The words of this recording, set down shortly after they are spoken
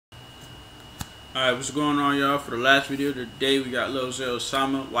Alright, what's going on, y'all? For the last video today, we got Lil Zay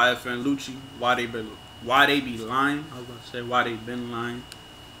Osama, YFN Lucci, why they be lying. I was about to say why they been lying.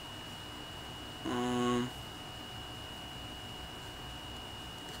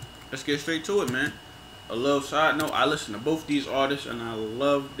 Let's get straight to it, man. A little side note: I listen to both these artists and I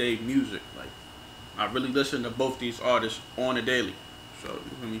love their music. Like, I really listen to both these artists on a daily. So you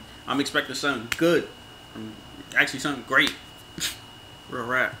feel me? I'm expecting something good. Actually, something great. Real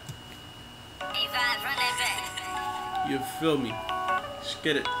rap. You feel me? Let's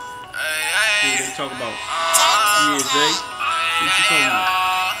get it. See what they talk about. Yeah, Zay. What you talking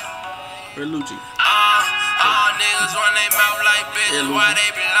about? Where Lucci? Niggas run their mouth like bitches, why they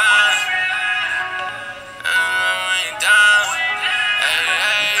be lying?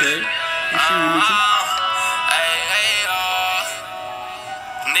 Okay. You see me, Lucci?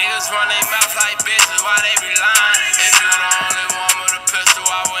 Niggas run their mouth like bitches, why they be lying? If you the only one with a pistol,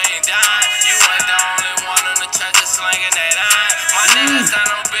 why we ain't dying? You ain't the only one in the trenches slinging that iron. My niggas got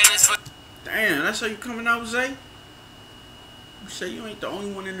no business for. Damn, that's how you coming out, Zay? You say you ain't the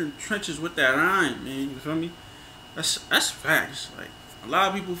only one in the trenches with that iron, man. You feel me? That's facts. Like, a lot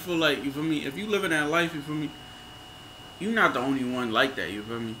of people feel like, you feel me, if you live in that life, you feel me, you're not the only one like that, you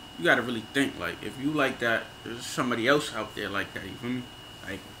feel me? You gotta really think, like, if you like that, there's somebody else out there like that, you feel me?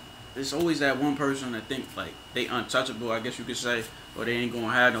 Like, there's always that one person that think, like, they untouchable, I guess you could say, or they ain't gonna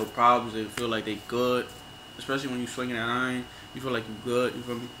have no problems, they feel like they good, especially when you swinging that iron, you feel like you good, you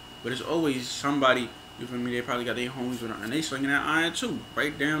feel me? But it's always somebody, you feel me, they probably got their homies with them, and they slinging that iron too,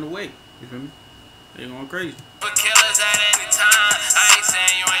 right down the way, you feel me? They going crazy. But killers at any time, I ain't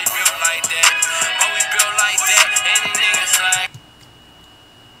saying you ain't built like that, but we built like that, any niggas like.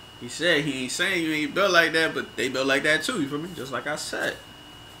 He said he ain't saying you ain't built like that, but they built like that too, you feel me? Just like I said,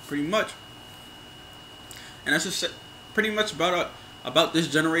 pretty much. And that's just pretty much about this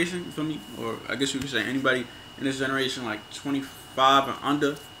generation, you feel me? Or I guess you could say anybody in this generation, like 25 and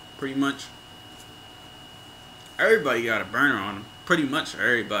under, pretty much. Everybody got a burner on them. Pretty much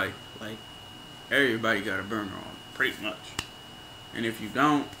everybody. Like, everybody got a burner on them, pretty much. And if you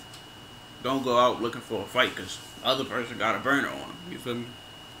don't go out looking for a fight because the other person got a burner on them. You feel me?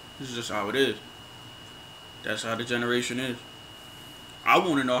 This is just how it is. That's how the generation is. I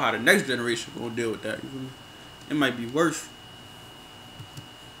want to know how the next generation gonna deal with that. You feel me? It might be worse.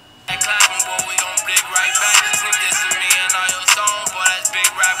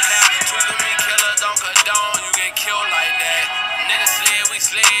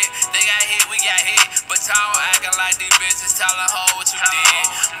 They got hit, we got hit, but y'all acting like these bitches telling hoe what you did.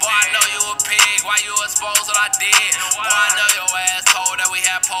 Boy, I know you a pig, why you expose what I did? Boy, I know your ass told that we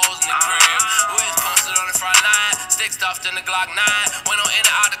had poles in the crib. We was posted on the front line, stick stuffed in the Glock 9. When no in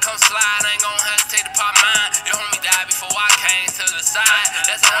the out to come slide, I ain't gon' hesitate to pop mine. Your homie died before I came to the side.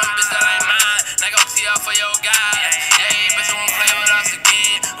 That's a homie bitch that ain't mine. Now go tee up for your guys. Yeah, bitch won't play with us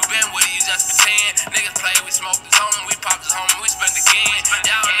again. We been with you just pretend. Niggas play, we smoke this homie, we pop this homie, we spend again.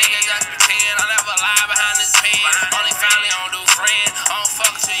 Y'all niggas just pretend. I never lie behind this pen. Only family, I don't do friend. I don't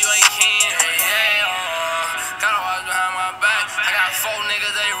fuck with you ain't kin. Gotta watch behind my back. I got 4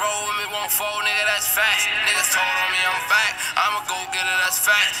 niggas, they roll with me. Want 4 niggas, that's facts. Niggas told on me I'm back. I'ma go get it, that's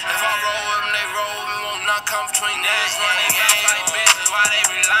facts. If I roll with them, they roll with me. Won't not come between niggas. Running games like bitches, why they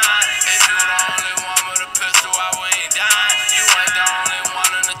be lying? If you the only one with a pistol, why we ain't dying? You ain't the only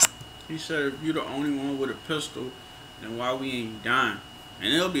one in the. He said, if you the only one with a pistol, then why we ain't dying?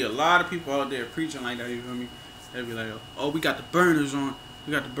 And there'll be a lot of people out there preaching like that, you feel me? They'll be like, oh, we got the burners on.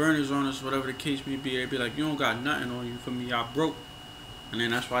 We got the burners on us, whatever the case may be. They'll be like, you don't got nothing on you, feel me? Y'all broke. And then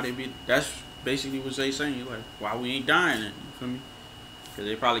that's why that's basically what they saying. You're like, why we ain't dying then? You feel me? Because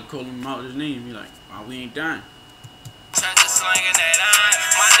they probably calling him out his name. Be like, why we ain't dying?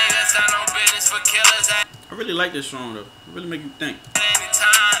 I really like this song, though. It really make you think.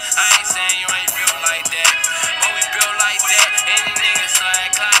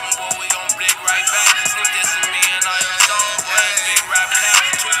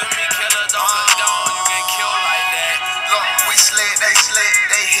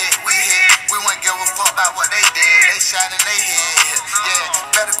 They hit, we hit. We wouldn't give a fuck about what they did. They shot in their head. Yeah,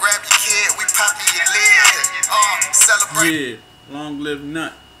 better grab your kid. We popping your lid. Celebrate. Yeah, long live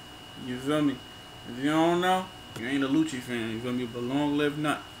Nut. You feel me? If you don't know, you ain't a Lucci fan. You feel me? But long live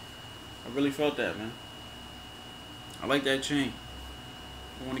Nut. I really felt that, man. I like that chain.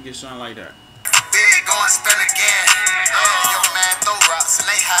 I want to get something like that. Big, go and spin again. Your man throw rocks and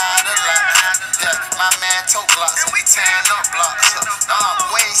they hide a lot. Yeah, my man toe blocks and we tearing up blocks.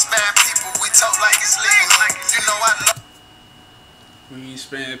 We ain't spam people, we talk like it's legal. You know I love. We ain't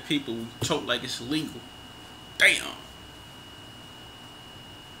spam people, we choke like it's illegal. Damn.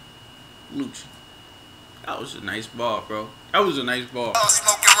 Lucci. That was a nice ball, bro. That was a nice ball.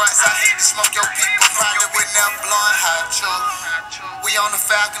 Smoking rights, I hate to smoke your people. Probably with them blowing hot true. We on the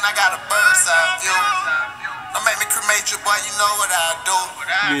Falcon, I got a bird's eye view. Don't make me cremate you, boy, you know what I do.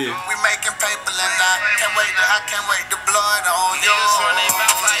 Yeah. We making paper and I can't wait to blood on you.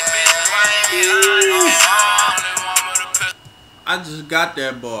 I just got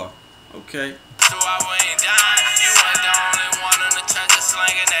that ball. Okay. So I ain't dying. You ain't the only one in the trenches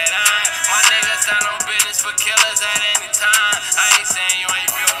slinging that iron. My niggas got no business for killers at any time. I ain't saying you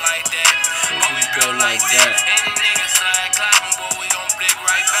ain't built like that, but we built like that. Any nigga slide clapping, boy, we gon' blick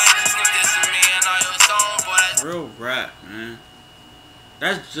right back. Sneak this to me and all your songs, boy, that's real rap, man.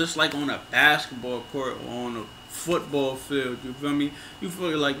 That's just like on a basketball court or on a football field. You feel me? You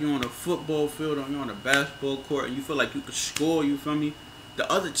feel like you're on a football field or you're on a basketball court and you feel like you could score. You feel me?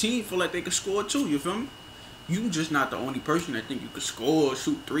 The other team feel like they could score too. You feel me? You just not the only person that think you could score,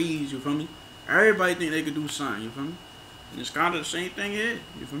 shoot threes. You feel me? Everybody think they could do something. You feel me? And it's kind of the same thing here.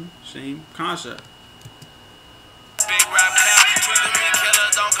 You feel me? Same concept. big rap cap. Tweeting me killer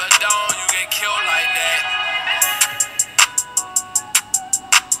don't condone. You get killed like that.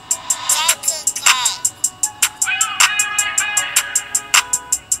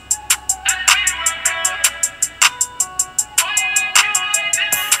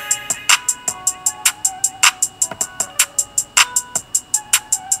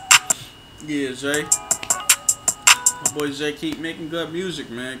 Yeah, Zay. My boy Zay, keep making good music,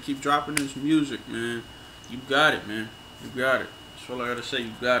 man. Keep dropping this music, man. You got it, man. You got it. That's all I gotta say.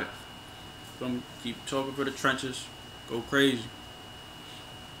 You got it. Keep talking for the trenches. Go crazy.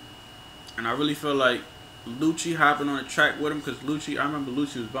 And I really feel like Lucci hopping on the track with him, because Lucci, I remember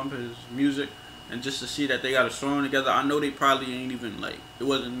Lucci was bumping his music, and just to see that they got a song together, I know they probably ain't even like, it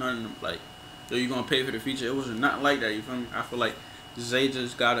wasn't nothing like, yo, you gonna pay for the feature. It wasn't nothing like that. You feel me? I feel like Zay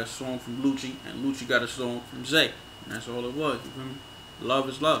just got a song from Lucci, and Lucci got a song from Zay. And that's all it was. You feel me? Love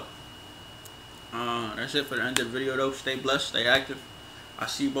is love. That's it for the end of the video, though. Stay blessed. Stay active. I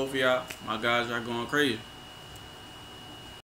see both of y'all. My guys are going crazy.